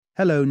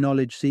Hello,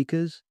 knowledge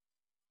seekers.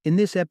 In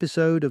this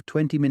episode of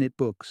 20-Minute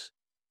Books,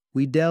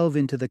 we delve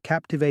into the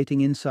captivating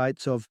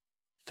insights of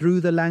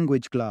Through the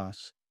Language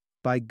Glass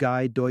by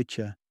Guy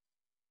Deutscher.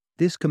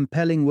 This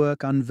compelling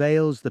work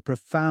unveils the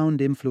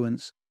profound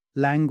influence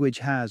language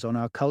has on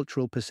our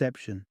cultural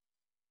perception.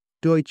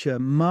 Deutscher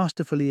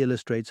masterfully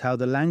illustrates how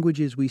the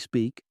languages we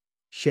speak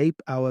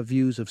shape our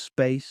views of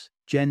space,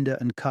 gender,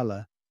 and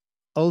color,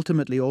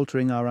 ultimately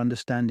altering our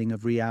understanding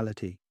of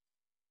reality.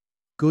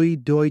 Guy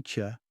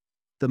Deutscher,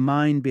 the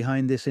mind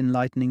behind this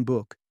enlightening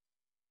book,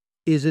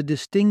 is a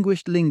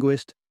distinguished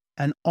linguist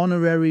and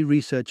honorary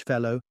research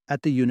fellow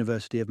at the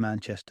University of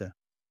Manchester.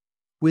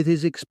 With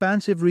his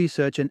expansive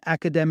research and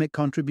academic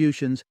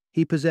contributions,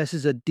 he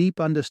possesses a deep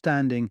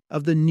understanding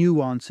of the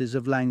nuances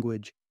of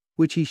language,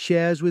 which he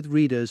shares with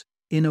readers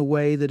in a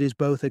way that is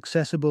both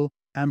accessible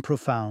and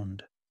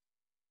profound.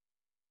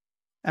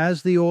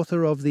 As the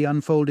author of The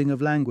Unfolding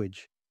of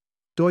Language,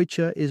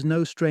 Deutscher is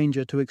no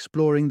stranger to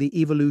exploring the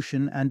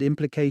evolution and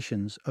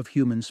implications of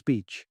human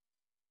speech.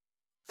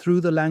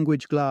 Through the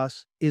Language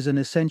Glass is an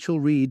essential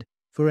read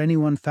for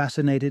anyone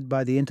fascinated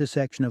by the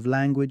intersection of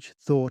language,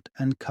 thought,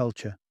 and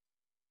culture.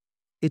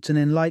 It's an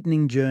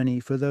enlightening journey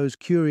for those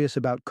curious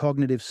about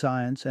cognitive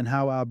science and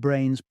how our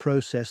brains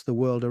process the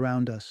world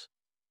around us.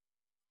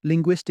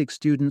 Linguistics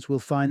students will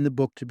find the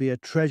book to be a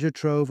treasure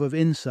trove of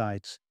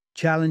insights,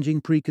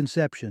 challenging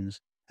preconceptions,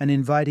 and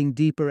inviting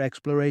deeper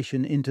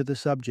exploration into the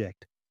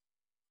subject.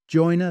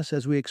 Join us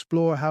as we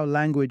explore how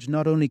language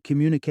not only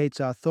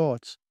communicates our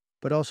thoughts,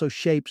 but also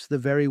shapes the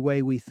very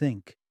way we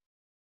think.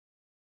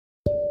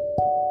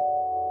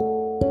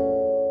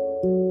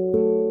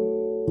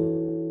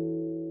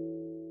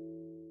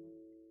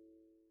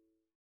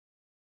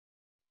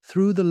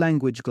 Through the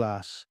Language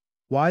Glass: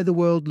 Why the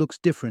World Looks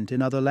Different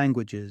in Other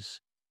Languages.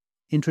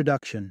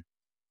 Introduction.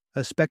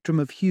 A spectrum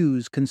of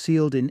hues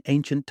concealed in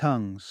ancient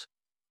tongues,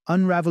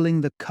 unraveling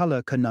the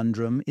color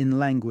conundrum in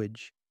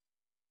language.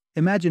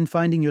 Imagine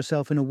finding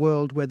yourself in a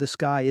world where the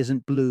sky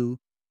isn't blue,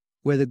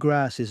 where the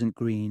grass isn't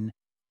green,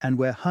 and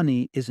where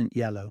honey isn't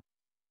yellow.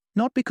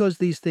 Not because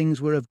these things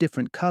were of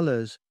different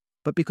colors,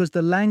 but because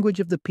the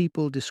language of the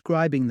people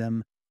describing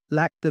them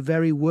lacked the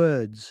very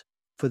words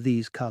for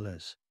these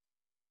colors.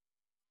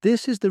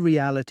 This is the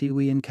reality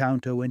we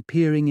encounter when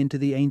peering into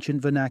the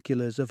ancient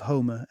vernaculars of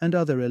Homer and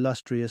other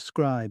illustrious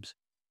scribes.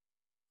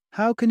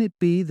 How can it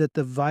be that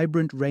the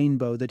vibrant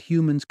rainbow that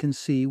humans can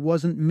see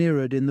wasn't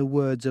mirrored in the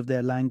words of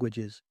their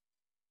languages?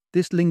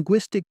 This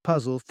linguistic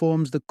puzzle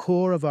forms the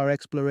core of our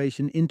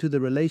exploration into the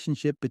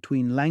relationship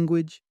between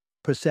language,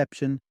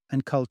 perception,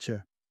 and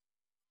culture.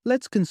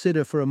 Let's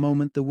consider for a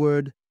moment the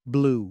word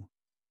blue.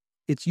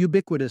 It's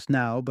ubiquitous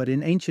now, but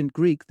in ancient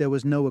Greek there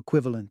was no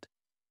equivalent.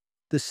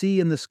 The sea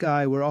and the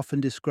sky were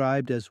often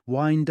described as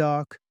wine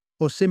dark,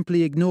 or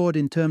simply ignored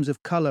in terms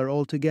of color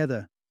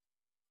altogether.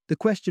 The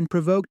question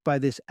provoked by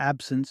this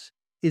absence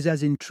is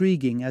as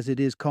intriguing as it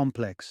is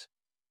complex.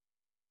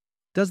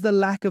 Does the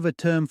lack of a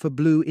term for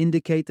blue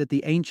indicate that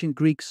the ancient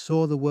Greeks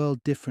saw the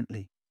world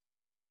differently?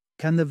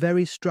 Can the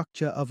very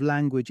structure of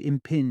language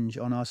impinge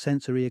on our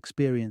sensory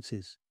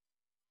experiences?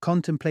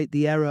 Contemplate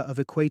the error of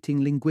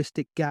equating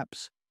linguistic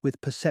gaps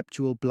with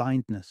perceptual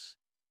blindness.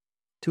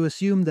 To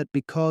assume that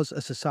because a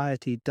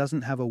society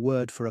doesn't have a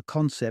word for a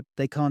concept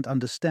they can't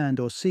understand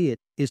or see it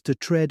is to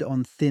tread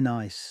on thin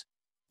ice.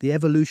 The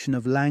evolution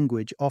of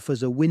language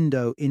offers a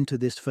window into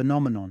this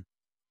phenomenon,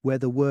 where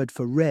the word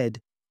for red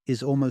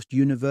is almost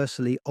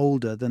universally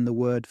older than the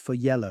word for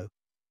yellow.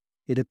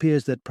 It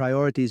appears that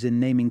priorities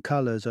in naming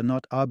colors are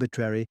not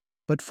arbitrary,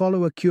 but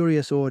follow a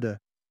curious order,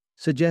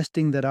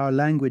 suggesting that our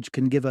language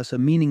can give us a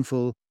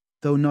meaningful,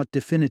 though not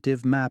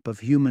definitive, map of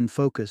human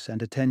focus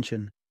and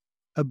attention.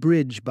 A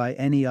bridge by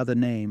any other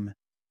name,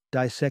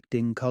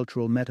 dissecting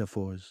cultural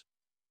metaphors.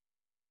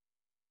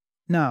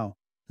 Now,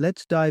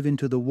 let's dive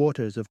into the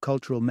waters of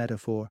cultural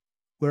metaphor,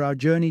 where our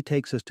journey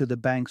takes us to the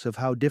banks of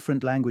how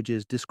different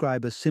languages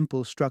describe a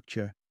simple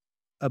structure,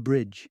 a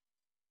bridge.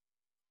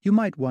 You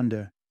might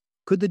wonder,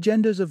 could the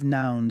genders of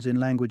nouns in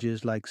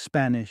languages like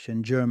Spanish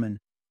and German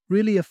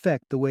really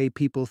affect the way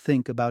people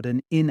think about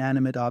an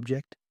inanimate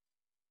object?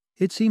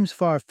 It seems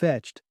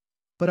far-fetched,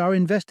 but our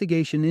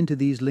investigation into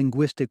these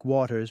linguistic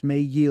waters may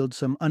yield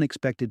some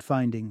unexpected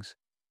findings.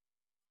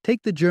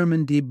 Take the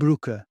German die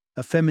Brücke,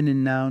 a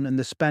feminine noun, and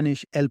the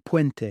Spanish el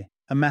puente,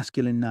 a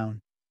masculine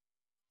noun.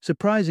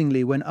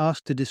 Surprisingly, when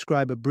asked to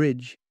describe a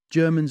bridge,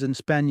 Germans and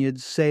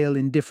Spaniards sail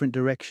in different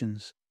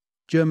directions.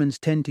 Germans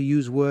tend to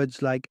use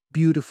words like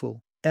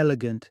beautiful,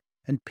 elegant,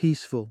 and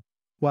peaceful,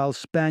 while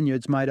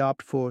Spaniards might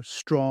opt for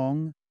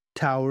strong,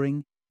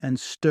 towering, and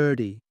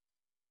sturdy.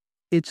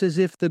 It's as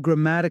if the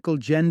grammatical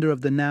gender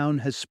of the noun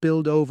has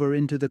spilled over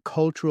into the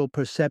cultural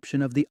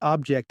perception of the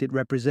object it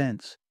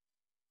represents.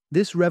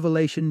 This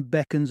revelation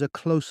beckons a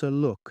closer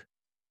look,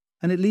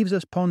 and it leaves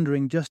us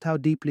pondering just how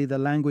deeply the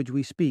language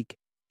we speak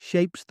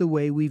shapes the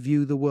way we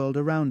view the world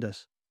around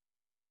us.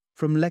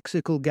 From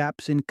lexical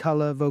gaps in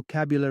color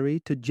vocabulary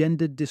to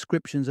gendered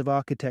descriptions of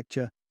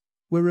architecture,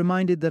 we're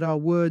reminded that our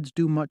words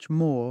do much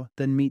more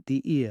than meet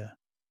the ear.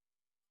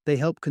 They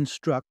help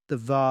construct the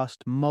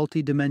vast,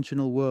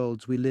 multi-dimensional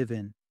worlds we live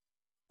in.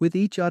 With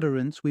each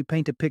utterance, we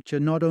paint a picture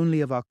not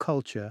only of our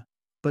culture,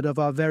 but of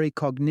our very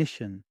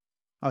cognition,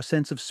 our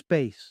sense of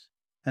space,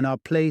 and our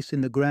place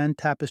in the grand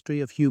tapestry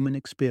of human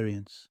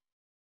experience.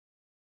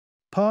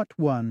 Part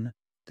 1.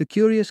 The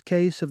curious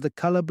case of the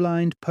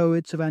colorblind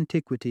poets of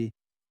antiquity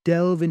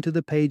delve into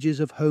the pages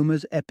of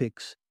Homer's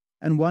epics,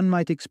 and one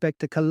might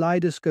expect a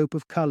kaleidoscope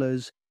of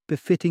colors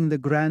befitting the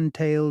grand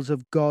tales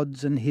of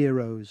gods and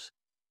heroes.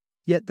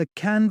 Yet the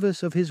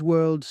canvas of his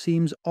world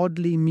seems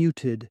oddly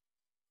muted.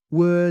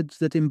 Words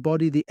that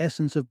embody the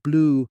essence of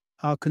blue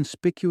are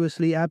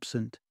conspicuously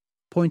absent,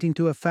 pointing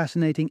to a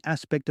fascinating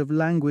aspect of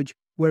language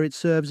where it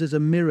serves as a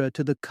mirror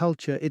to the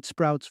culture it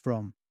sprouts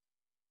from.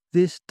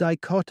 This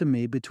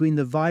dichotomy between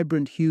the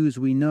vibrant hues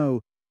we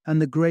know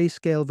and the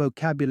grayscale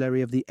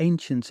vocabulary of the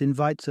ancients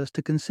invites us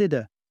to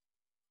consider: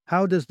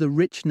 how does the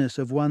richness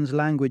of one's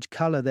language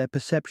color their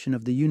perception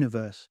of the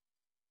universe?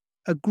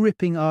 A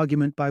gripping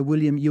argument by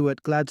William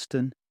Ewart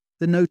Gladstone,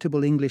 the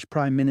notable English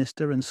Prime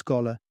Minister and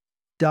scholar,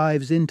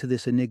 dives into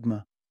this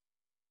enigma.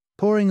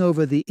 Poring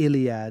over the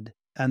Iliad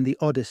and the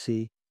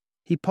Odyssey,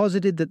 he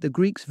posited that the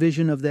Greeks'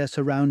 vision of their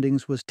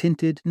surroundings was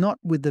tinted not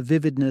with the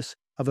vividness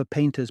of a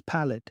painter's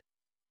palette,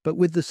 but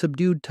with the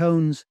subdued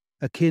tones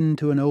akin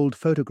to an old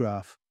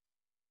photograph.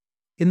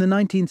 In the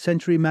 19th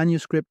century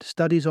manuscript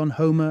Studies on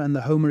Homer and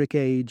the Homeric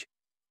Age,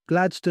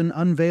 Gladstone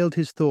unveiled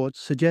his thoughts,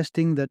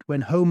 suggesting that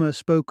when Homer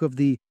spoke of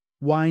the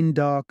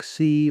wine-dark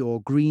sea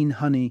or green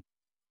honey,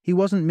 he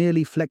wasn't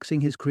merely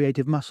flexing his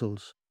creative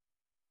muscles.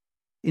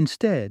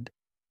 Instead,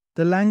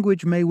 the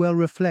language may well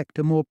reflect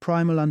a more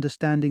primal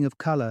understanding of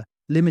color,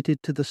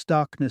 limited to the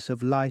starkness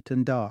of light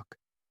and dark.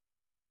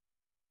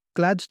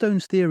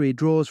 Gladstone's theory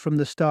draws from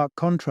the stark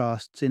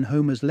contrasts in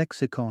Homer's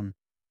lexicon,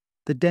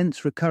 the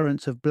dense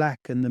recurrence of black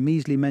and the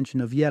measly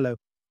mention of yellow,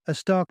 a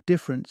stark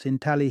difference in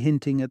tally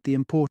hinting at the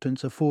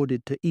importance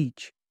afforded to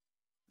each.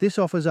 This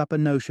offers up a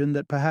notion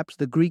that perhaps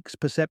the Greeks'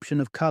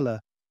 perception of color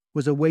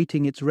was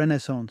awaiting its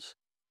renaissance,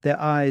 their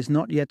eyes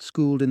not yet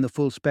schooled in the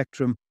full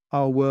spectrum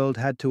our world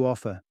had to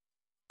offer.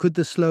 Could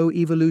the slow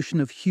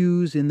evolution of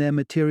hues in their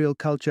material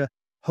culture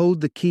hold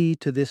the key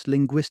to this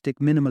linguistic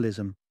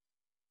minimalism?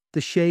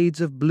 The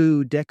shades of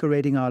blue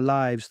decorating our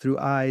lives through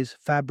eyes,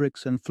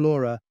 fabrics, and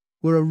flora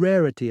were a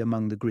rarity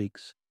among the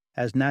Greeks,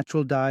 as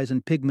natural dyes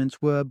and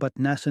pigments were but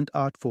nascent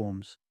art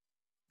forms.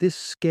 This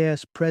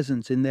scarce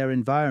presence in their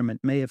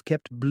environment may have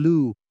kept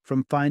blue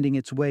from finding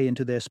its way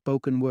into their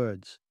spoken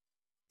words.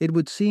 It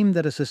would seem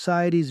that a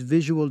society's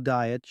visual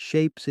diet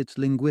shapes its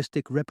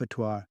linguistic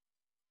repertoire.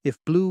 If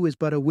blue is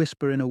but a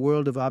whisper in a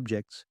world of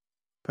objects,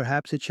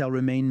 perhaps it shall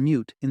remain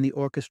mute in the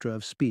orchestra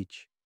of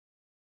speech.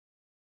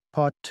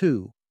 Part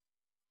 2.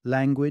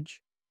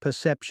 Language,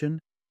 Perception,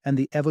 and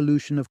the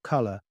Evolution of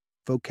Color,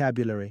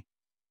 Vocabulary.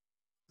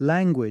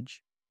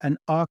 Language, an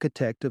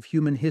architect of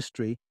human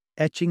history,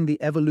 etching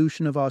the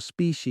evolution of our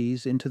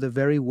species into the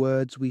very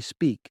words we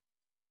speak.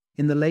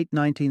 In the late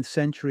 19th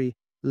century,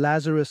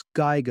 Lazarus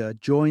Geiger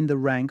joined the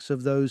ranks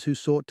of those who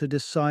sought to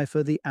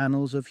decipher the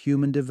annals of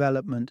human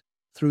development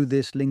through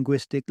this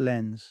linguistic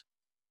lens.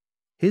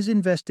 His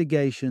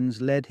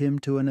investigations led him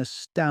to an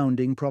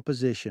astounding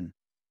proposition.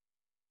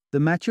 The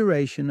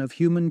maturation of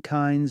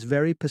humankind's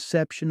very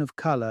perception of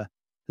color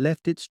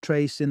left its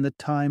trace in the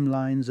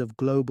timelines of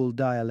global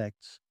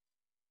dialects.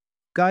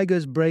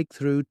 Geiger's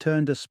breakthrough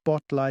turned a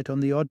spotlight on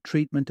the odd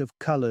treatment of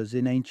colors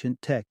in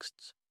ancient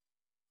texts,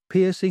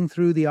 piercing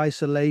through the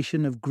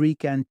isolation of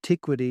Greek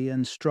antiquity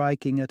and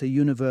striking at a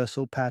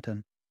universal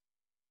pattern.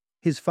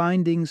 His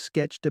findings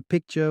sketched a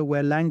picture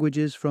where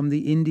languages from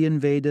the Indian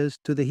Vedas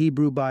to the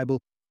Hebrew Bible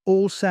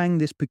all sang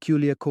this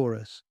peculiar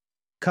chorus.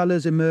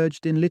 Colors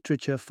emerged in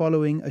literature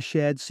following a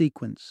shared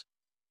sequence.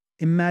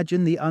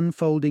 Imagine the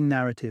unfolding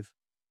narrative.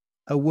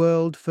 A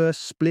world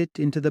first split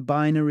into the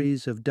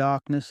binaries of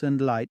darkness and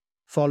light,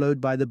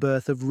 followed by the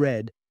birth of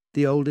red,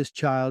 the oldest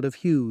child of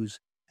hues,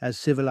 as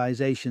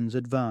civilizations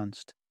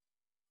advanced.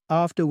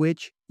 After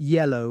which,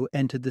 yellow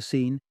entered the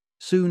scene,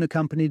 soon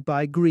accompanied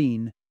by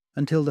green,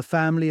 until the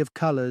family of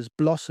colors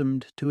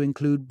blossomed to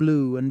include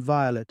blue and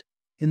violet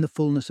in the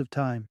fullness of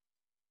time.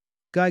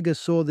 Geiger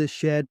saw this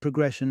shared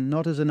progression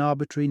not as an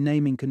arbitrary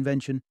naming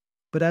convention,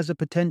 but as a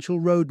potential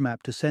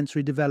roadmap to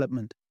sensory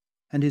development,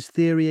 and his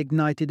theory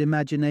ignited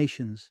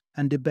imaginations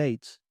and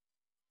debates.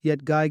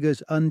 Yet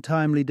Geiger's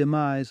untimely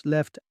demise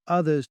left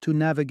others to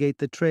navigate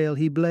the trail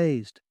he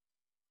blazed.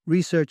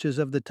 Researchers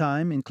of the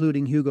time,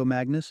 including Hugo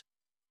Magnus,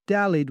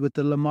 dallied with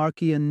the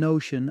Lamarckian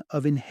notion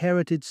of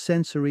inherited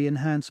sensory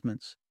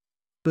enhancements,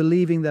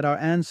 believing that our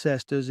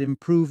ancestors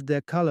improved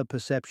their color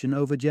perception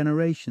over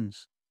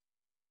generations.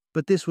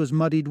 But this was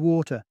muddied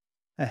water,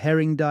 a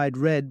herring dyed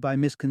red by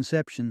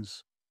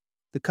misconceptions.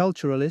 The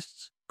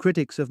culturalists,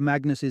 critics of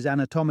Magnus's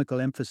anatomical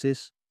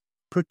emphasis,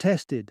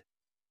 protested.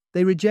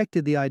 They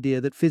rejected the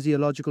idea that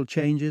physiological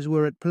changes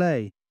were at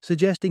play,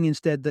 suggesting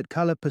instead that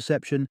color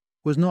perception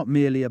was not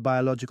merely a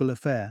biological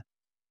affair.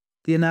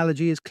 The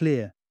analogy is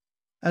clear.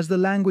 As the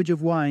language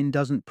of wine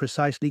doesn't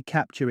precisely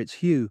capture its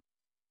hue,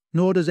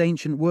 nor does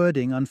ancient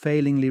wording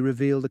unfailingly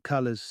reveal the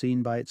colors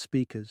seen by its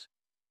speakers.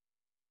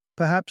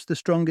 Perhaps the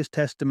strongest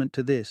testament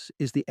to this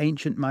is the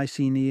ancient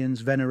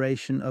Mycenaeans'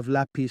 veneration of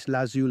lapis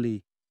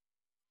lazuli.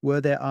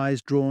 Were their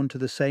eyes drawn to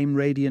the same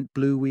radiant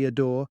blue we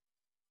adore,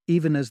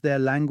 even as their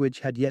language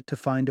had yet to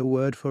find a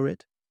word for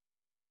it?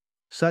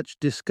 Such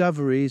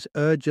discoveries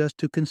urge us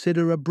to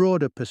consider a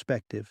broader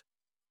perspective,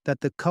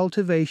 that the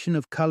cultivation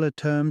of color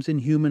terms in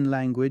human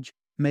language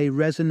may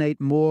resonate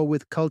more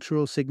with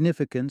cultural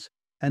significance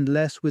and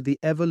less with the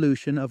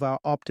evolution of our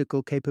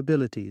optical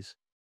capabilities.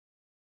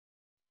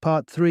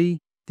 Part 3.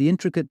 The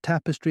intricate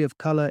tapestry of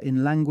color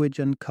in language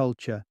and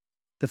culture.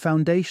 The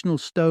foundational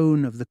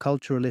stone of the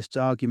culturalist's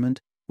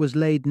argument was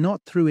laid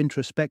not through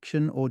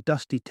introspection or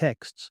dusty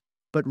texts,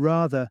 but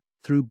rather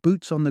through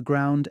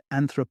boots-on-the-ground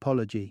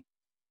anthropology.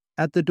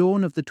 At the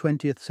dawn of the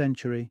 20th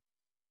century,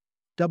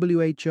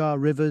 W.H.R.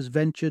 Rivers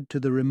ventured to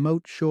the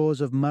remote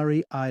shores of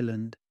Murray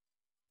Island,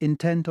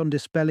 intent on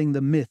dispelling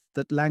the myth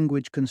that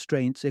language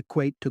constraints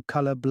equate to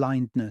color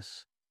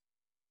blindness.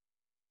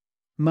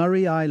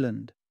 Murray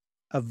Island,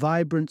 a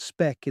vibrant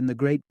speck in the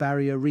Great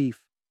Barrier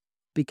Reef,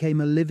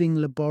 became a living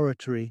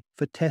laboratory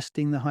for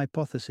testing the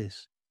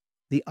hypothesis.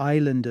 The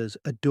islanders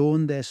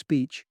adorned their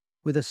speech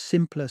with a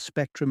simpler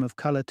spectrum of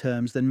color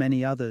terms than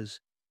many others,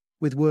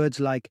 with words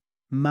like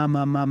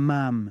mama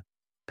mam,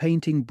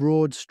 painting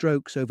broad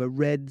strokes over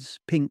reds,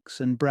 pinks,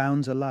 and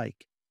browns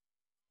alike.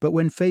 But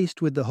when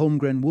faced with the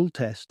Holmgren wool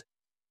test,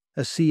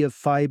 a sea of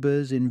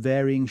fibers in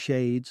varying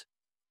shades,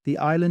 the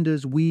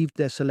islanders weaved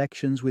their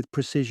selections with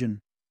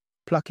precision,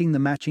 plucking the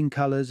matching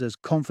colors as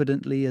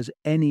confidently as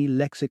any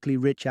lexically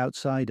rich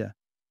outsider.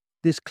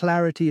 This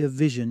clarity of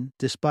vision,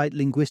 despite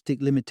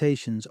linguistic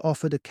limitations,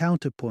 offered a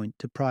counterpoint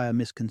to prior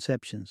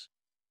misconceptions.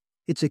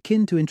 It's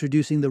akin to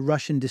introducing the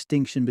Russian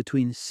distinction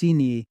between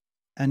sinyi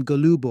and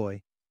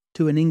goluboy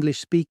to an English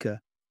speaker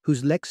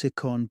whose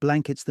lexicon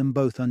blankets them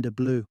both under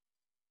blue.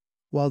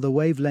 While the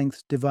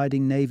wavelengths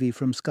dividing navy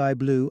from sky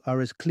blue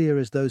are as clear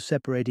as those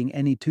separating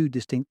any two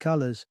distinct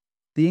colors,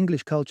 the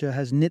English culture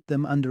has knit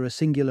them under a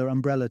singular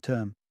umbrella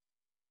term.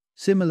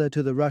 Similar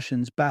to the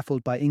Russians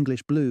baffled by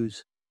English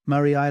blues,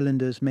 Murray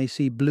Islanders may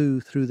see blue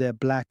through their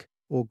black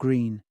or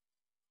green,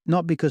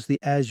 not because the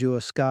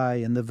azure sky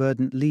and the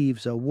verdant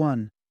leaves are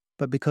one,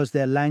 but because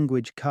their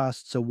language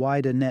casts a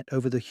wider net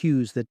over the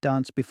hues that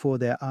dance before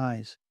their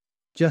eyes.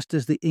 Just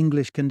as the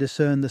English can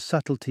discern the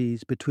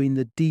subtleties between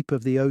the deep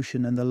of the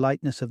ocean and the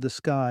lightness of the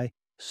sky,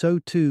 so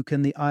too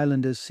can the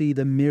islanders see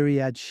the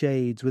myriad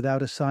shades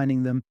without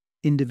assigning them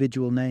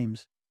individual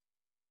names.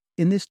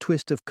 In this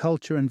twist of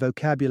culture and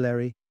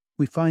vocabulary,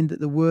 we find that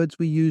the words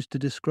we use to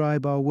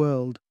describe our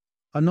world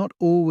are not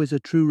always a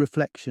true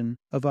reflection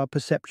of our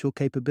perceptual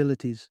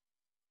capabilities.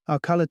 Our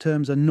color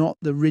terms are not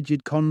the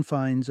rigid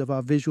confines of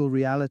our visual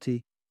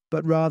reality,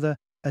 but rather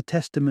a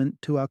testament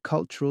to our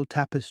cultural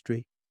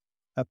tapestry,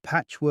 a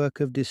patchwork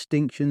of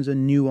distinctions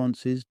and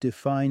nuances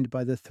defined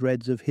by the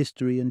threads of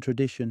history and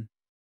tradition.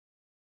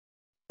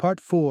 Part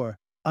 4.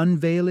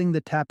 Unveiling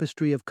the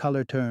tapestry of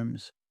color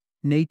terms.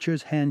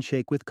 Nature's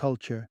handshake with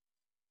culture.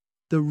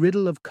 The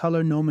riddle of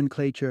color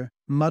nomenclature,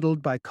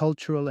 muddled by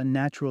cultural and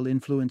natural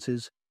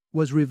influences,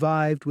 was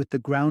revived with the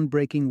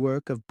groundbreaking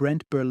work of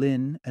Brent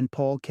Berlin and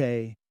Paul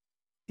Kay.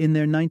 In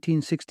their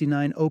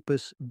 1969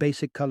 opus,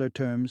 Basic Color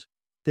Terms,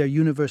 Their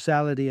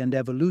Universality and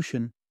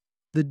Evolution,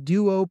 the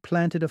duo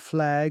planted a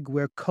flag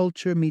where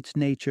culture meets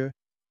nature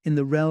in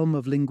the realm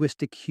of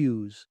linguistic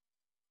hues.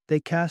 They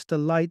cast a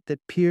light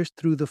that pierced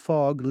through the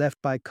fog left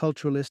by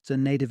culturalists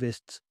and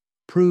nativists,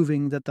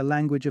 proving that the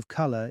language of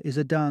color is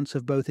a dance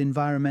of both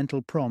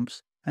environmental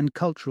prompts and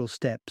cultural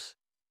steps.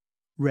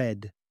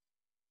 Red,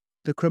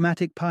 the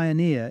chromatic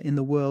pioneer in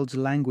the world's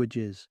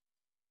languages.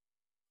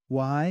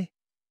 Why?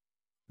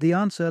 The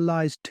answer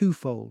lies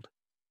twofold.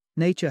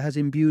 Nature has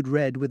imbued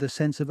red with a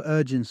sense of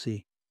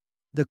urgency,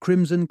 the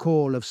crimson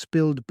call of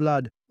spilled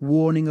blood,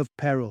 warning of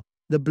peril,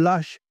 the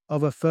blush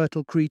of a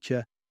fertile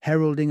creature,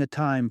 heralding a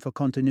time for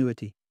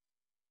continuity.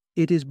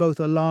 It is both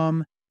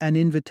alarm and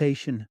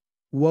invitation,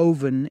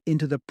 woven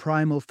into the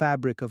primal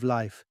fabric of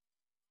life.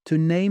 To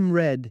name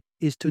red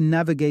is to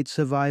navigate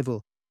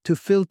survival, to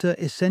filter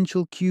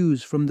essential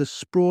cues from the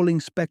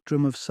sprawling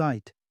spectrum of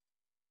sight.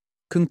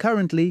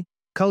 Concurrently,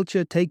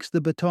 culture takes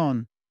the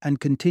baton and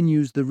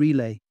continues the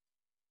relay.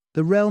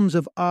 The realms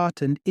of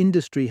art and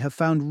industry have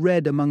found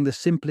red among the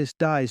simplest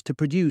dyes to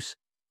produce,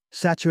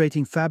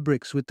 saturating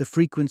fabrics with the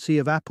frequency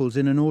of apples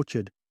in an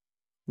orchard.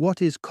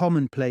 What is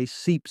commonplace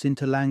seeps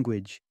into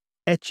language,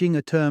 etching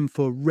a term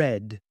for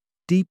red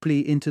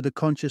deeply into the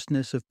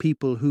consciousness of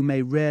people who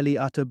may rarely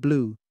utter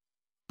blue.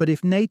 But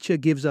if nature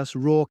gives us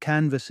raw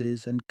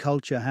canvases and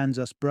culture hands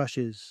us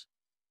brushes,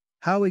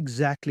 how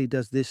exactly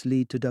does this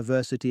lead to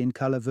diversity in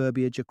color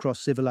verbiage across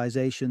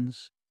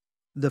civilizations?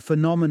 The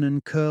phenomenon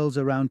curls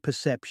around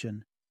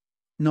perception.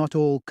 Not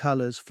all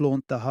colors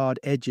flaunt the hard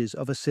edges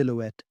of a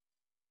silhouette.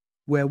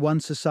 Where one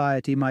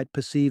society might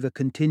perceive a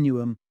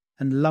continuum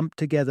and lump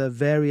together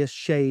various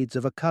shades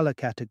of a color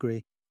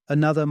category,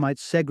 another might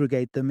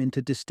segregate them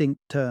into distinct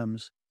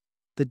terms.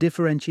 The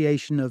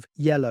differentiation of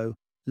yellow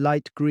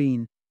light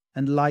green,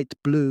 and light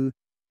blue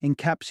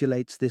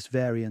encapsulates this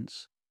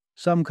variance.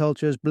 Some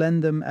cultures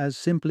blend them as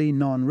simply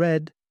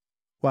non-red,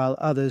 while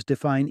others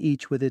define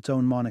each with its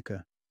own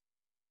moniker.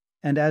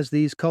 And as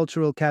these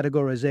cultural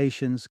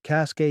categorizations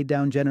cascade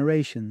down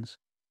generations,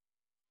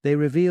 they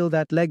reveal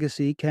that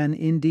legacy can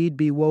indeed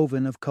be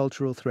woven of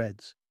cultural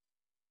threads,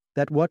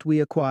 that what we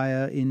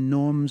acquire in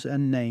norms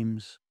and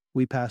names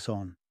we pass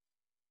on.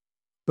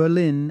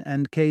 Berlin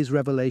and Kay's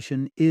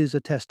revelation is a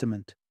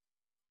testament.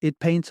 It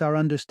paints our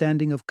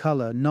understanding of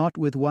color not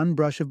with one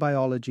brush of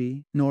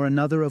biology nor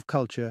another of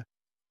culture,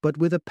 but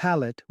with a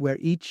palette where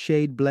each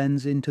shade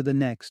blends into the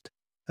next,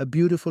 a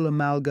beautiful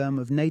amalgam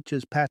of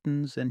nature's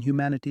patterns and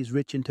humanity's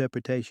rich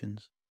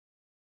interpretations.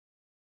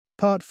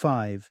 Part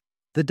 5.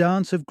 The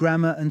Dance of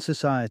Grammar and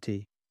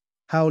Society.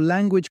 How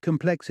language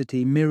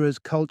complexity mirrors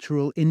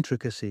cultural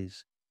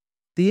intricacies.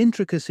 The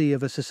intricacy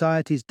of a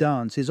society's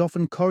dance is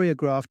often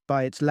choreographed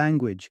by its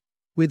language,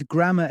 with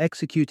grammar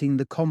executing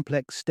the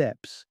complex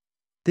steps.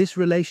 This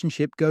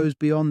relationship goes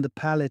beyond the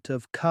palette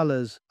of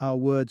colors our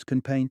words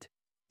can paint.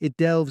 It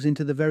delves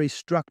into the very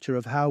structure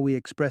of how we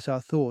express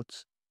our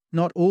thoughts.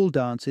 Not all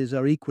dances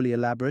are equally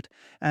elaborate,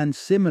 and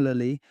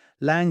similarly,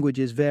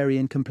 languages vary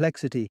in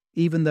complexity,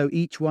 even though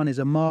each one is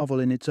a marvel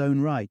in its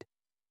own right.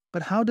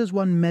 But how does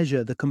one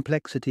measure the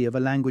complexity of a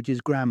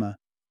language's grammar,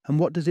 and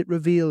what does it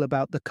reveal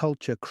about the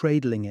culture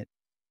cradling it?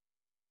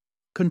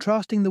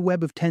 Contrasting the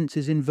web of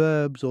tenses in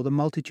verbs or the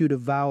multitude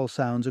of vowel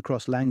sounds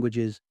across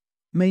languages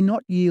may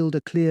not yield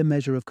a clear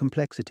measure of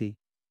complexity,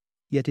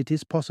 yet it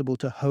is possible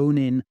to hone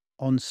in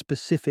on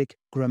specific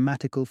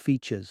grammatical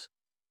features.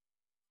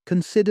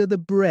 Consider the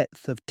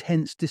breadth of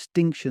tense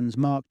distinctions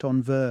marked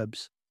on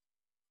verbs.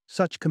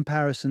 Such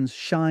comparisons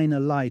shine a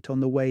light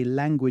on the way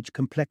language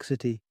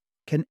complexity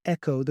can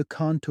echo the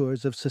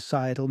contours of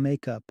societal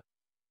makeup.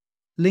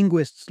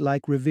 Linguists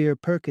like Revere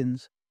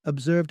Perkins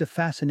observed a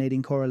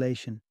fascinating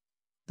correlation.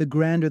 The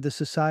grander the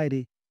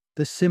society,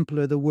 the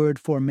simpler the word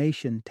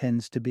formation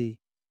tends to be.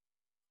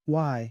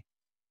 Why?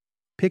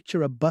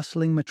 Picture a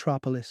bustling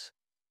metropolis,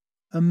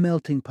 a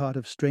melting pot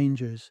of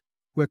strangers,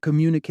 where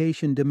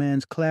communication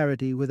demands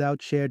clarity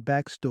without shared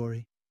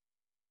backstory.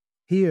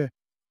 Here,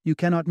 you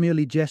cannot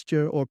merely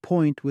gesture or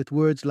point with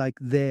words like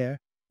there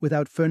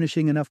without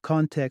furnishing enough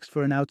context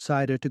for an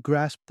outsider to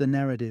grasp the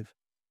narrative.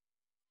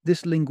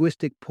 This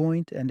linguistic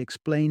point and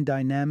explain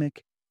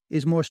dynamic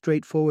is more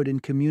straightforward in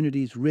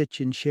communities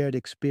rich in shared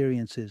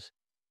experiences.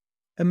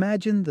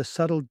 Imagine the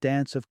subtle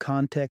dance of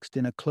context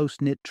in a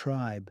close-knit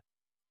tribe.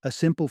 A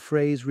simple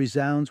phrase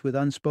resounds with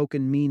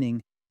unspoken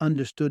meaning,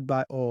 understood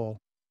by all.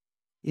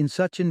 In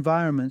such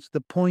environments,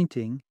 the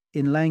pointing,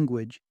 in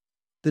language,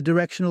 the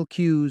directional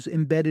cues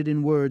embedded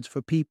in words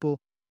for people,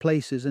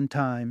 places, and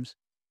times,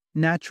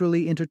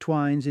 naturally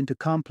intertwines into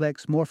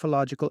complex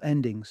morphological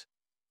endings.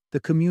 The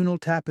communal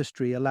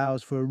tapestry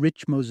allows for a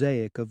rich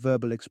mosaic of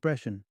verbal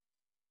expression.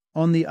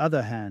 On the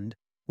other hand,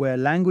 where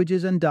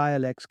languages and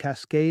dialects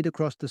cascade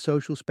across the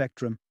social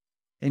spectrum,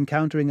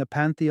 encountering a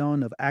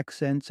pantheon of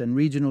accents and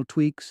regional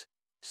tweaks,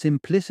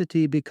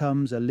 simplicity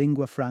becomes a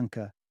lingua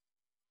franca.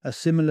 A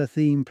similar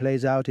theme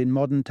plays out in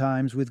modern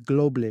times with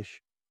Globlish,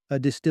 a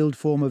distilled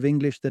form of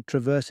English that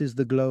traverses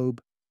the globe,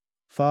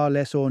 far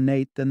less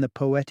ornate than the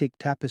poetic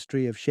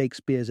tapestry of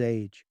Shakespeare's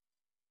age.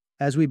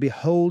 As we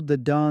behold the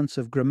dance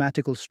of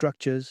grammatical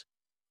structures,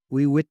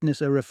 we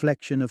witness a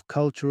reflection of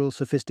cultural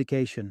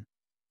sophistication,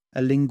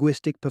 a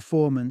linguistic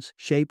performance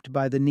shaped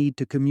by the need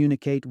to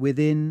communicate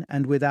within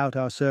and without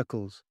our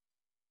circles.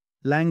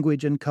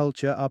 Language and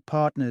culture are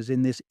partners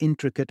in this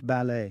intricate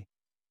ballet.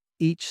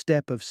 Each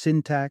step of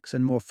syntax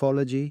and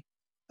morphology,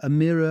 a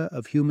mirror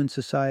of human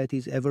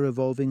society's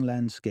ever-evolving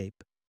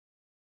landscape.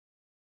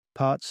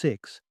 Part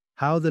 6.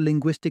 How the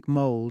linguistic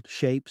mold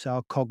shapes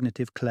our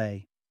cognitive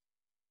clay.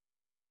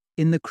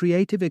 In the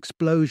creative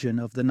explosion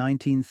of the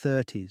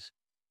 1930s,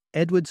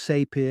 Edward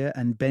Sapir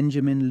and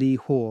Benjamin Lee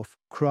Whorf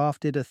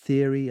crafted a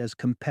theory as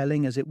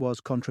compelling as it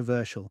was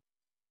controversial,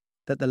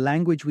 that the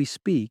language we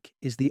speak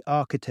is the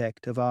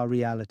architect of our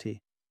reality.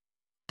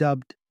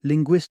 Dubbed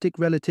linguistic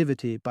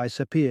relativity by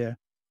Sapir,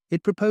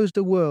 it proposed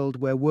a world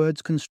where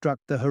words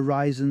construct the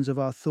horizons of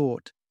our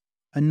thought,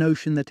 a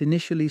notion that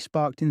initially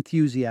sparked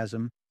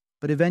enthusiasm,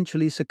 but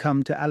eventually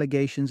succumbed to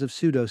allegations of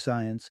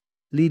pseudoscience,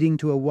 leading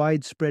to a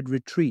widespread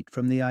retreat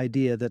from the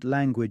idea that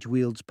language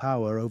wields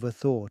power over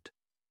thought.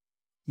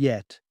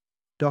 Yet,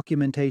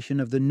 documentation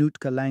of the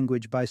Nootka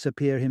language by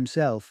Sapir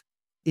himself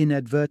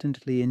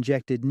inadvertently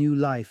injected new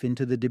life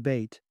into the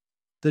debate.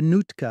 The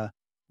Nootka,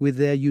 with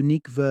their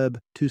unique verb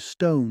to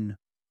stone,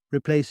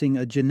 replacing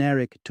a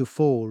generic to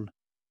fall,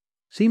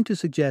 seemed to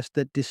suggest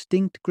that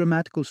distinct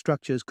grammatical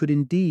structures could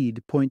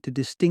indeed point to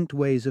distinct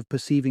ways of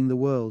perceiving the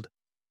world,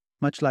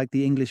 much like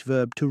the English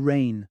verb to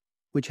reign,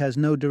 which has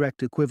no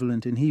direct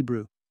equivalent in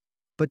Hebrew.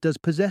 But does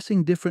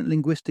possessing different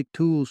linguistic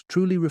tools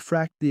truly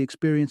refract the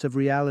experience of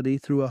reality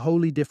through a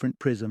wholly different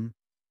prism?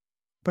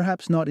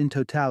 Perhaps not in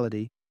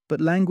totality, but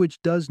language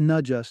does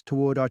nudge us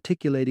toward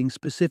articulating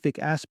specific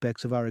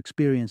aspects of our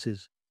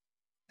experiences.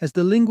 As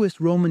the linguist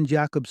Roman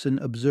Jakobson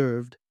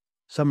observed,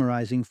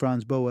 summarizing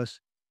Franz Boas,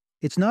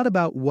 It's not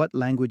about what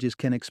languages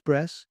can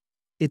express,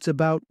 it's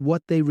about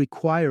what they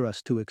require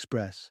us to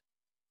express.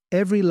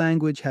 Every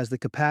language has the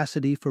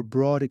capacity for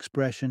broad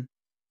expression,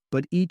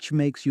 but each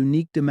makes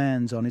unique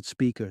demands on its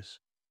speakers.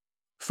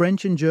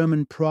 French and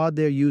German prod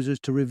their users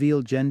to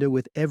reveal gender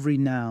with every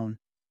noun,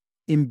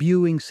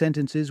 imbuing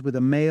sentences with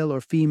a male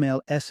or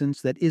female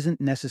essence that isn't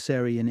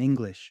necessary in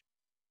English.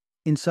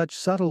 In such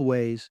subtle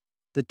ways,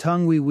 the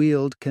tongue we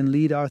wield can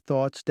lead our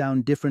thoughts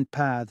down different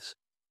paths,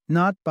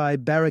 not by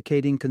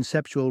barricading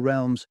conceptual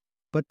realms,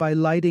 but by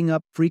lighting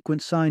up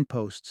frequent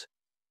signposts.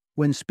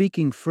 When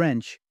speaking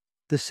French,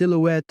 the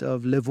silhouette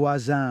of le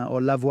voisin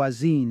or la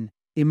voisine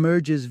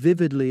emerges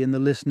vividly in the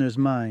listener's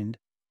mind,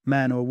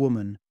 man or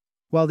woman,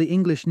 while the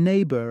English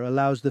neighbor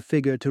allows the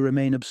figure to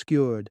remain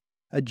obscured,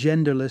 a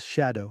genderless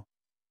shadow.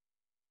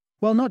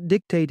 While not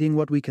dictating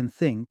what we can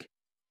think,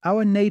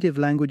 our native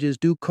languages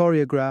do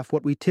choreograph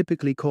what we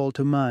typically call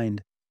to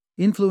mind,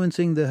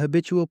 influencing the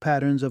habitual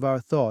patterns of our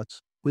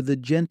thoughts with the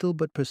gentle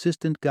but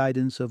persistent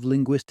guidance of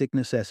linguistic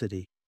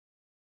necessity.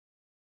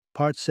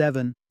 Part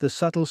 7. The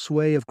subtle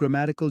sway of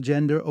grammatical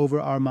gender over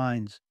our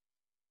minds.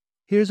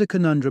 Here's a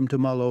conundrum to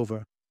mull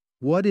over.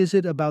 What is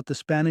it about the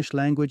Spanish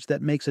language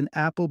that makes an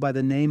apple by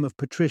the name of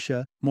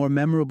Patricia more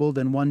memorable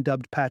than one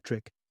dubbed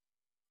Patrick?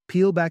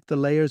 Peel back the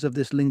layers of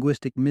this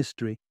linguistic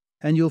mystery,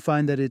 and you'll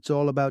find that it's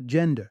all about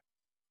gender,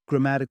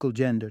 grammatical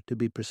gender to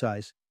be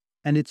precise,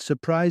 and its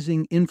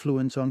surprising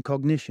influence on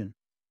cognition.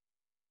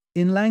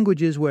 In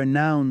languages where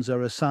nouns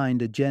are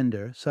assigned a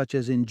gender, such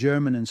as in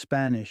German and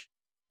Spanish,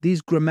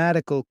 these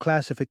grammatical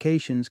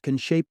classifications can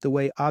shape the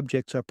way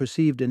objects are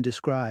perceived and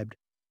described.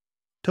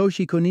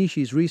 Toshi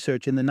Konishi's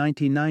research in the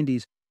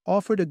 1990s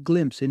offered a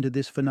glimpse into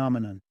this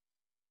phenomenon.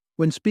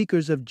 When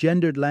speakers of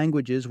gendered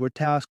languages were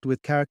tasked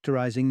with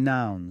characterizing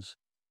nouns,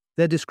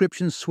 their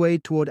descriptions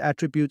swayed toward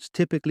attributes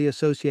typically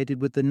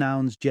associated with the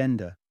noun's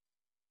gender.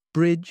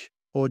 Bridge,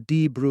 or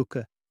die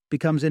Brücke,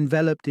 becomes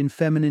enveloped in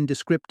feminine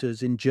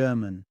descriptors in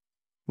German,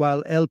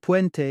 while el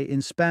puente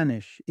in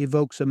Spanish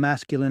evokes a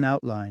masculine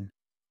outline.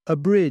 A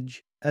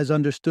bridge, as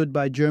understood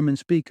by German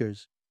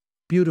speakers,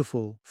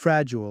 beautiful,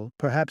 fragile,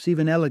 perhaps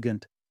even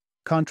elegant,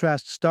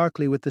 contrasts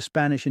starkly with the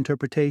Spanish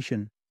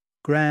interpretation,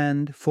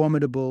 grand,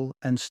 formidable,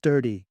 and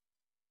sturdy.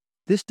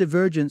 This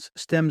divergence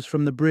stems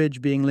from the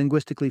bridge being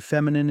linguistically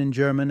feminine in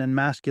German and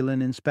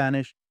masculine in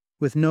Spanish,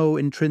 with no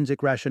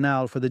intrinsic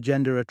rationale for the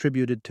gender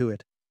attributed to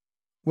it.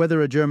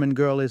 Whether a German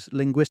girl is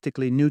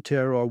linguistically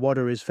neuter or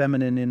water is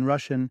feminine in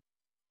Russian,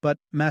 but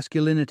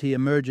masculinity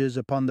emerges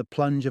upon the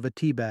plunge of a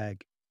tea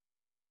bag.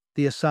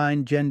 The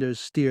assigned genders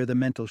steer the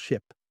mental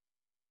ship.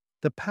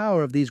 The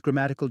power of these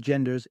grammatical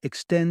genders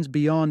extends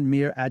beyond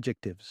mere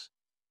adjectives.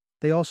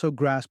 They also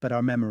grasp at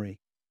our memory.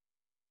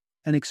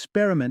 An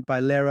experiment by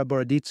Lera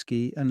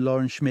Boroditsky and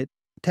Lauren Schmidt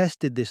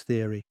tested this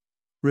theory,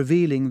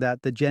 revealing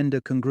that the gender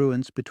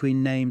congruence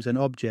between names and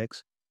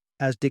objects,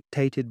 as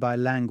dictated by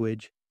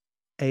language,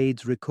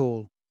 aids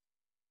recall.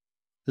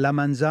 La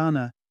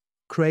Manzana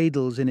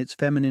cradles in its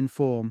feminine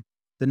form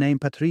the name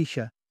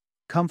Patricia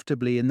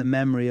comfortably in the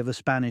memory of a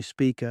Spanish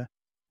speaker,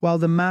 while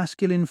the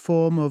masculine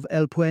form of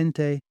El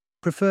Puente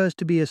prefers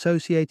to be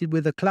associated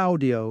with a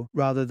Claudio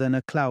rather than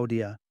a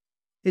Claudia.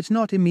 It's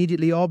not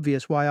immediately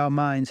obvious why our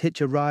minds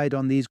hitch a ride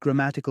on these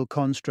grammatical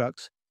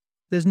constructs.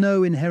 There's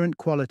no inherent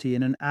quality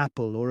in an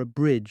apple or a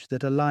bridge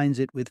that aligns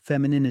it with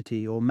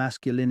femininity or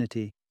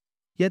masculinity.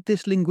 Yet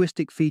this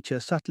linguistic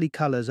feature subtly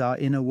colors our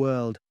inner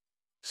world,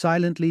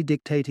 silently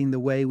dictating the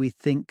way we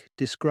think,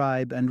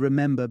 describe, and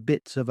remember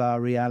bits of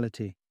our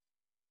reality.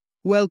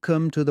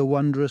 Welcome to the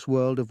wondrous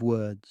world of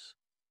words,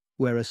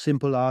 where a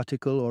simple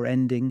article or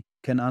ending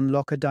can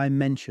unlock a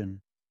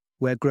dimension,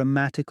 where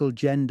grammatical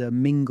gender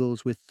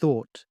mingles with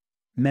thought,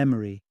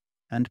 memory,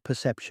 and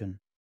perception.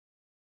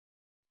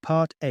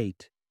 Part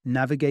 8.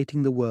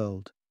 Navigating the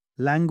World.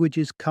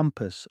 Language's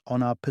compass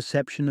on our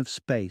perception of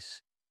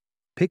space.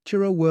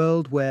 Picture a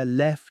world where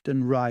left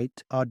and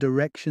right are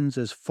directions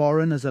as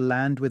foreign as a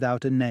land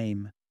without a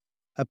name,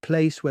 a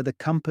place where the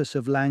compass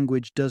of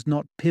language does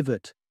not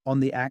pivot on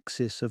the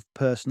axis of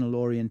personal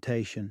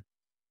orientation.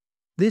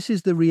 This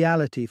is the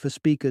reality for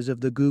speakers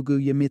of the Gugu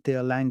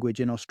Yimithirr language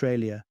in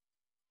Australia,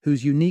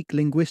 whose unique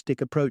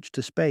linguistic approach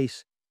to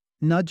space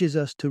nudges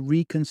us to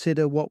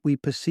reconsider what we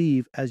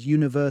perceive as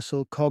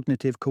universal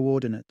cognitive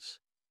coordinates.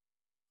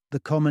 The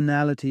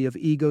commonality of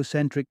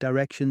egocentric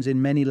directions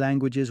in many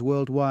languages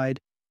worldwide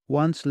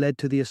once led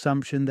to the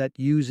assumption that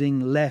using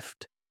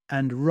left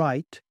and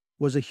right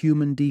was a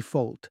human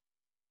default.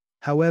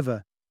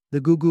 However,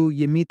 the Gugu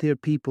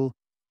Yimithirr people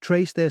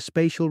trace their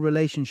spatial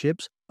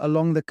relationships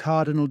along the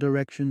cardinal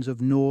directions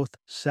of north,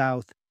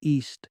 south,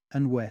 east,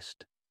 and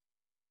west.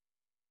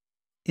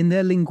 In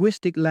their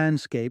linguistic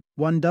landscape,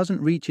 one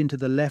doesn't reach into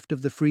the left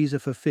of the freezer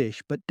for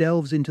fish, but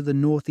delves into the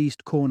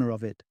northeast corner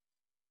of it.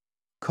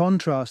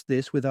 Contrast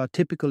this with our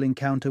typical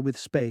encounter with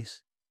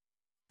space,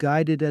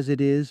 guided as it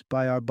is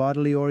by our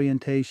bodily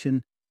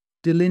orientation,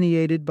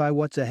 delineated by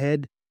what's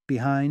ahead,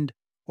 behind,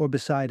 or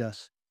beside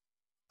us.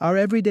 Our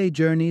everyday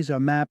journeys are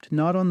mapped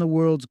not on the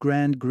world's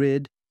grand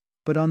grid,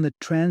 but on the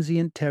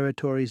transient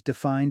territories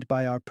defined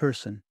by our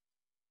person.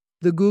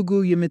 The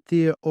Gugu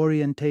Yimithir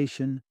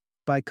orientation,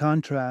 by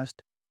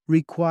contrast,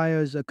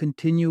 requires a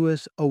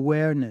continuous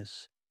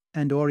awareness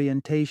and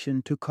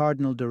orientation to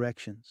cardinal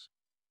directions.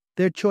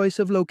 Their choice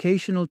of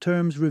locational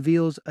terms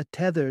reveals a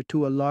tether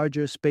to a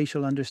larger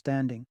spatial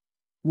understanding,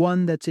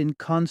 one that's in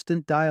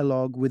constant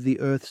dialogue with the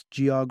Earth's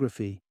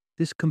geography.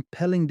 This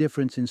compelling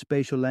difference in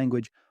spatial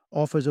language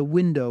offers a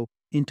window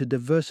into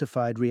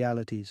diversified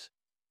realities.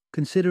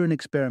 Consider an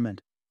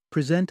experiment.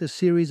 Present a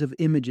series of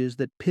images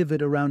that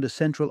pivot around a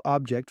central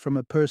object from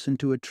a person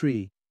to a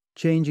tree,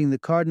 changing the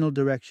cardinal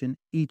direction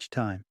each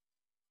time.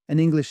 An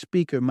English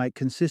speaker might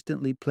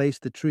consistently place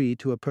the tree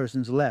to a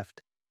person's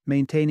left,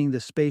 maintaining the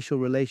spatial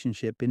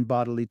relationship in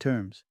bodily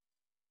terms.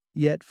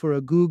 Yet for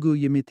a Gugu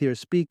Yimithir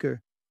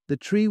speaker, the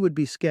tree would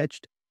be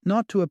sketched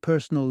not to a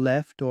personal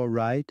left or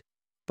right,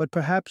 but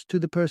perhaps to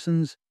the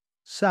person's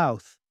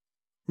south,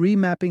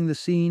 remapping the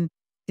scene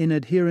in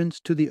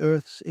adherence to the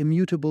Earth's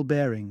immutable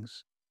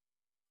bearings.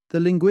 The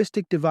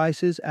linguistic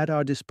devices at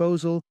our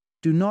disposal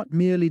do not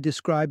merely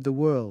describe the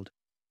world,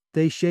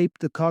 they shape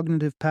the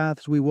cognitive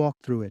paths we walk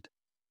through it.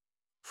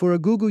 For a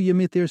Gugu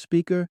Yimithir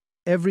speaker,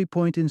 every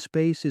point in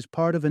space is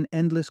part of an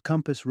endless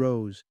compass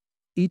rose,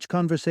 each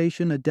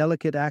conversation a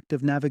delicate act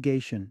of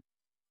navigation.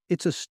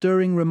 It's a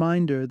stirring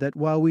reminder that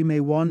while we may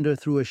wander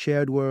through a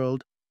shared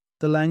world,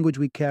 the language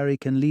we carry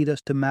can lead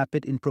us to map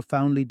it in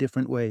profoundly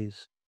different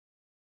ways.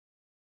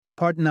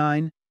 Part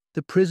 9.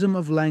 The Prism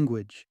of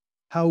Language.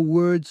 How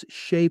words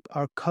shape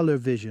our color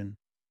vision.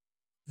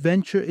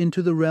 Venture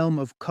into the realm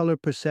of color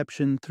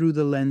perception through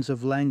the lens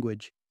of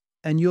language,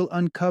 and you'll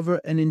uncover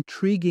an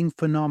intriguing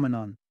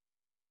phenomenon.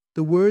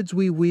 The words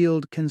we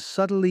wield can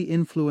subtly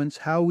influence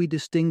how we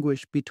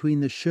distinguish between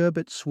the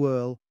sherbet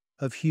swirl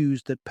of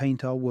hues that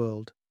paint our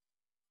world.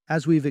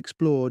 As we've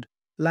explored,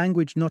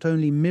 language not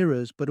only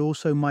mirrors but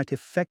also might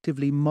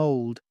effectively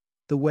mold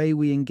the way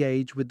we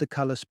engage with the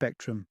color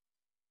spectrum.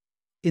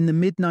 In the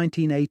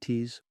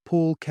mid-1980s,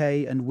 Paul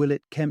Kay and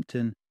Willett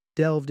Kempton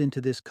delved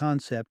into this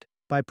concept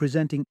by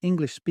presenting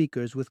English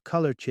speakers with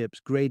color chips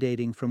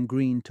gradating from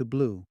green to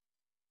blue.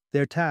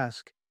 Their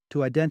task,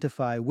 to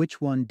identify which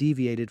one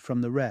deviated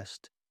from the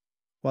rest.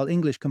 While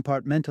English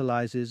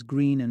compartmentalizes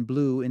green and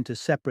blue into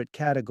separate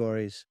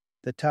categories,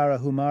 the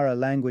Tarahumara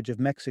language of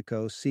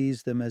Mexico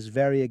sees them as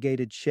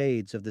variegated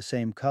shades of the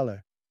same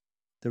color.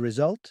 The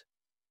result?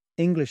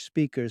 English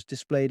speakers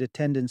displayed a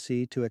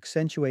tendency to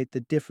accentuate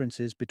the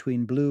differences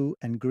between blue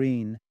and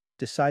green,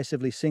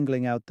 decisively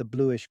singling out the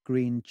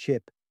bluish-green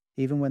chip,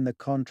 even when the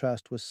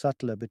contrast was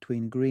subtler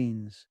between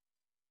greens.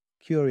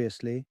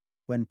 Curiously,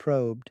 when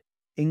probed,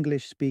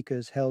 English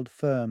speakers held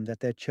firm that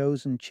their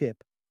chosen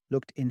chip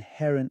looked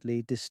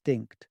inherently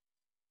distinct,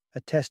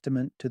 a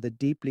testament to the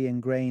deeply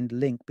ingrained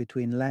link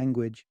between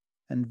language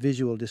and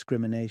visual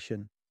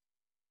discrimination.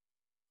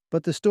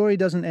 But the story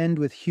doesn't end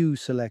with hue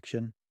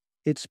selection.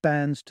 It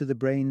spans to the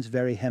brain's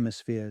very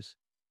hemispheres.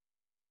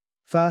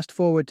 Fast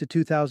forward to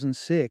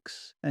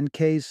 2006, and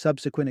Kay's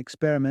subsequent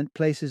experiment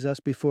places us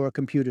before a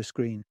computer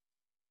screen.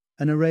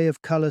 An array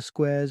of color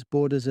squares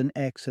borders an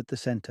X at the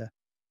center,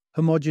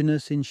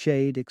 homogeneous in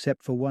shade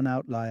except for one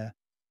outlier.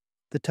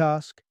 The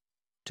task?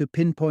 To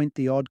pinpoint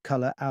the odd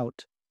color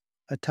out,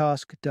 a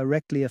task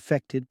directly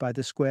affected by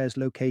the square's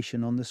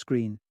location on the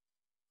screen.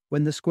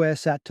 When the square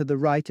sat to the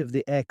right of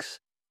the X,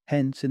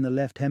 hence in the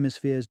left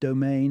hemisphere's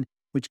domain,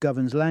 which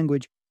governs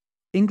language,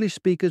 English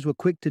speakers were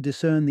quick to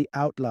discern the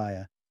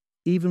outlier,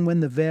 even when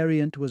the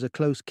variant was a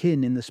close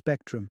kin in the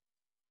spectrum.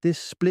 This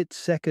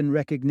split-second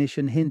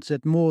recognition hints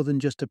at more than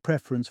just a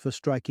preference for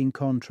striking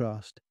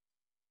contrast.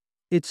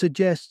 It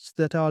suggests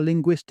that our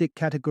linguistic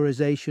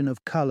categorization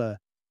of color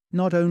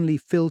not only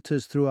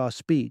filters through our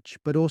speech,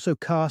 but also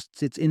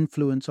casts its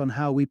influence on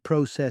how we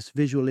process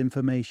visual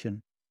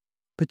information,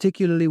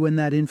 particularly when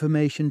that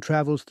information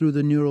travels through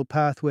the neural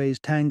pathways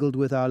tangled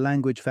with our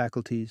language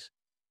faculties.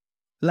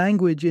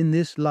 Language in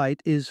this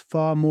light is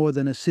far more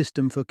than a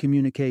system for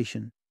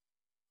communication.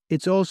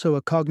 It's also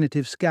a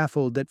cognitive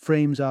scaffold that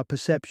frames our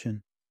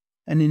perception,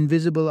 an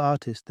invisible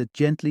artist that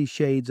gently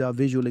shades our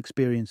visual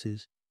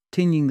experiences,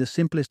 tinging the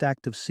simplest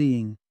act of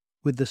seeing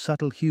with the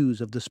subtle hues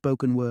of the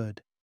spoken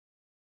word.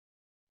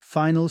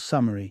 Final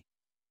summary.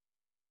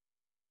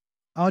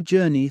 Our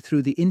journey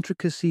through the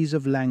intricacies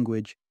of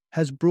language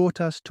has brought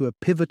us to a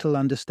pivotal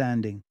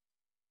understanding.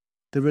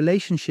 The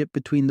relationship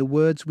between the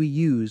words we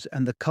use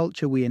and the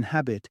culture we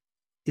inhabit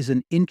is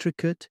an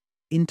intricate,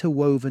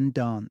 interwoven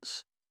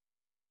dance.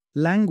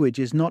 Language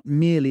is not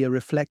merely a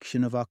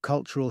reflection of our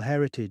cultural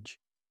heritage.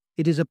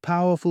 It is a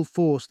powerful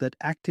force that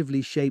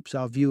actively shapes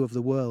our view of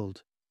the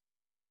world.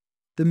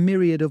 The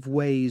myriad of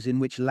ways in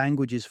which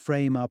languages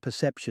frame our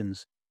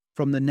perceptions,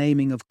 from the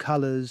naming of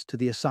colors to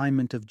the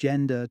assignment of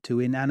gender to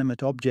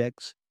inanimate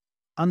objects,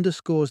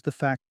 underscores the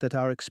fact that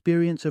our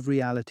experience of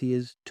reality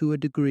is, to a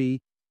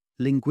degree,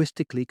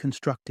 linguistically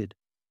constructed.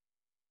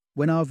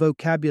 When our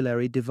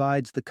vocabulary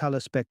divides the color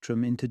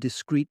spectrum into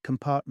discrete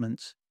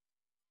compartments,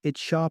 it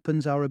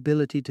sharpens our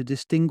ability to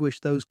distinguish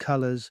those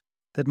colors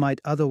that might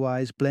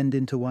otherwise blend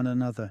into one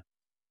another.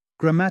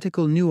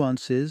 Grammatical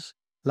nuances,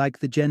 like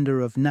the gender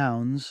of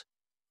nouns,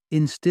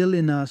 instill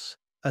in us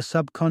a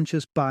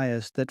subconscious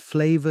bias that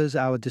flavors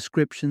our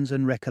descriptions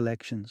and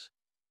recollections.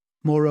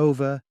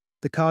 Moreover,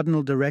 the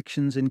cardinal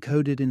directions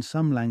encoded in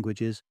some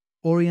languages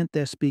orient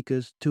their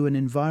speakers to an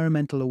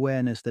environmental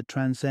awareness that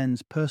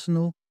transcends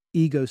personal,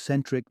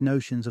 egocentric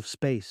notions of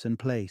space and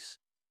place.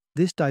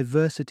 This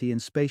diversity in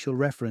spatial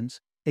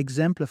reference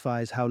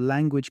exemplifies how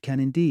language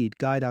can indeed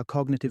guide our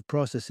cognitive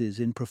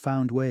processes in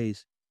profound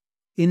ways.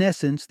 In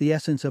essence, the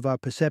essence of our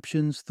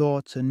perceptions,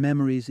 thoughts, and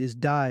memories is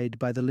dyed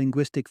by the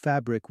linguistic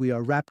fabric we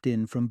are wrapped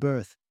in from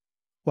birth,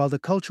 while the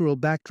cultural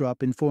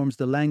backdrop informs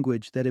the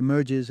language that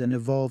emerges and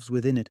evolves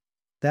within it.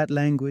 That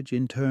language,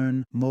 in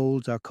turn,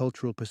 molds our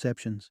cultural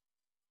perceptions,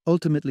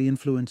 ultimately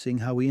influencing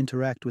how we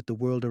interact with the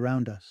world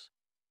around us.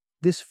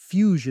 This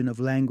fusion of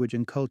language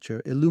and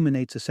culture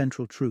illuminates a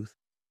central truth.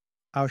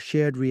 Our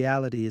shared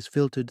reality is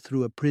filtered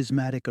through a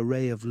prismatic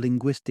array of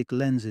linguistic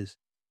lenses,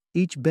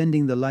 each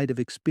bending the light of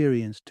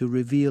experience to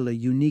reveal a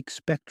unique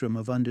spectrum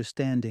of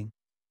understanding.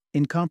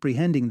 In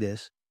comprehending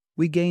this,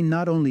 we gain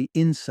not only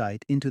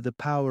insight into the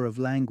power of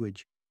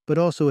language, but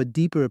also a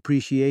deeper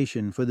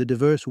appreciation for the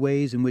diverse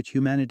ways in which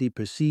humanity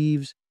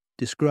perceives,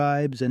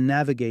 describes, and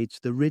navigates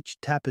the rich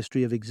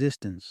tapestry of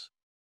existence.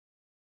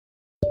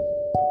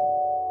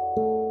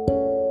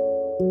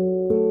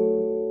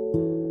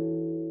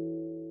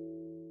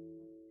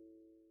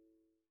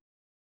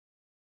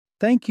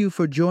 Thank you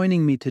for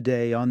joining me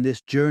today on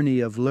this journey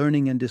of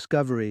learning and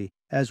discovery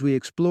as we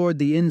explored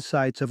the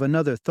insights of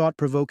another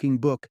thought-provoking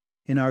book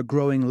in our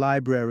growing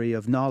library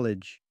of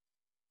knowledge.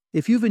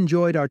 If you've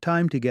enjoyed our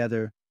time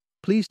together,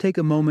 please take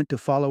a moment to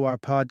follow our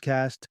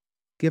podcast,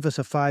 give us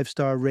a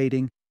 5-star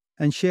rating,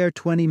 and share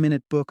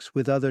 20-minute books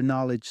with other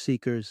knowledge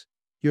seekers.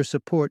 Your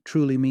support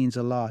truly means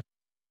a lot.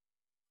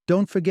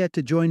 Don't forget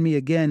to join me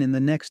again in the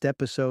next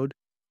episode,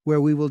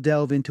 where we will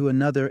delve into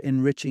another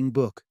enriching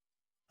book.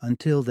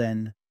 Until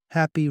then,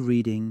 happy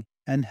reading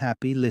and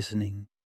happy listening.